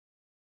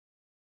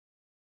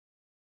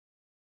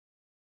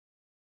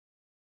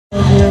Yeah,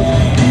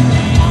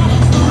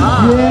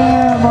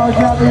 Mark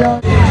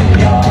Appleyard.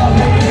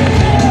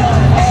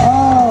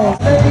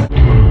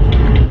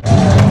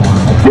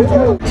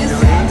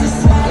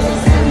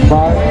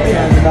 Mark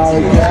and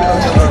Nyjah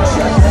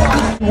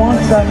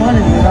wants that money,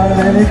 you know what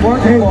I mean? He's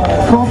working for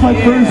it. Called my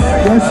first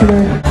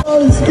yesterday.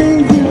 Oh, the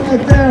skiing team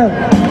right there.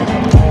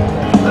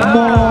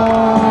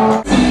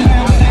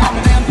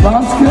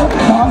 Lutzka,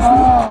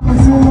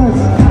 let's do this.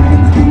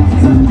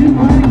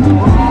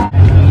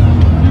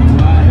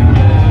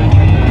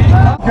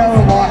 Go,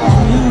 Mark.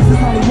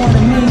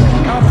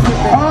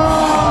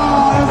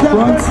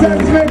 That's that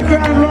big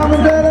crowd,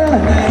 Robin better.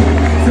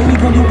 So we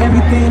gon' do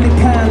everything the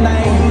kind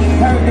like.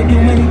 Heard they do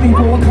anything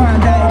for a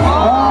kind like.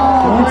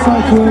 Looks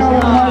like flip.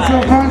 Nice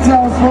little front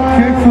house,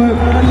 kick flip.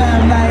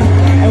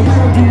 And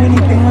we'll do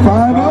anything.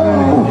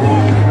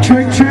 5-0.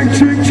 Trick, trick,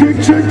 trick, trick,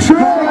 trick,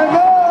 trick.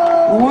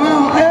 5-0.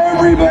 Wow,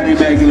 everybody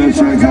making those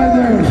tricks right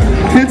there.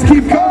 Let's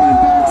keep coming.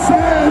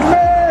 Backside,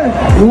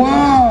 man.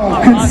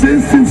 Wow,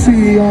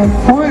 consistency on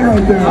point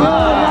right there.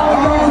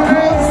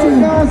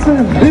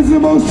 This is the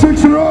most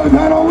tricks in a row I've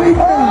had all weekend.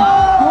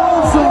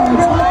 Both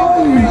sides,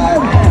 Ollie,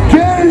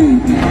 Kenny,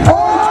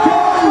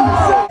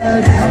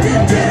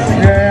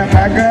 yeah,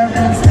 back up.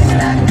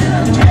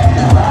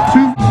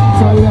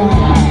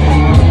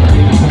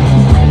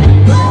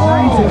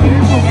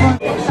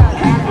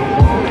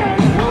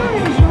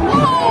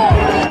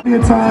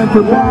 Time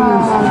for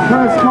batters.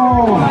 First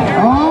goal.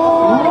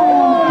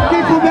 Oh,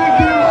 people back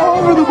there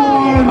over the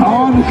board.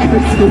 On the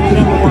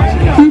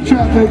through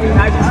traffic.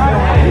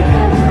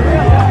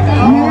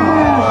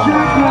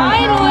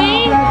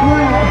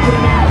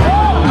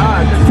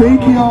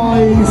 Fakey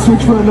ollie,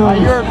 switch for a nose.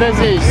 You were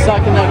busy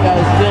sucking that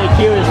guy's dick.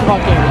 He was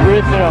fucking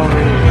ripping over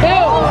you.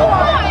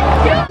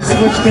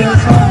 Switch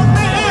dance.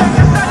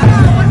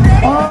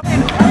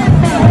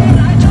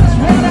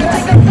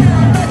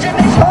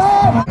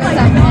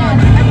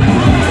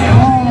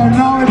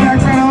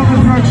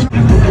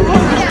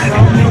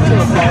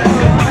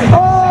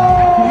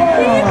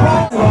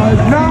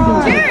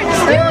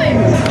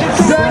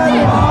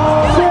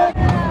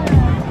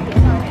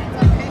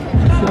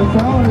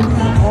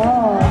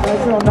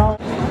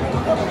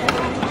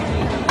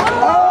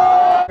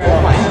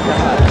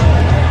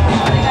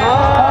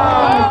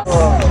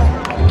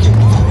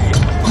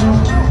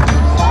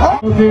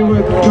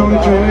 With Torey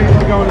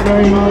Pudwill going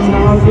very miles an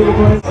hour through the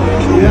place.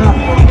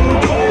 Yeah.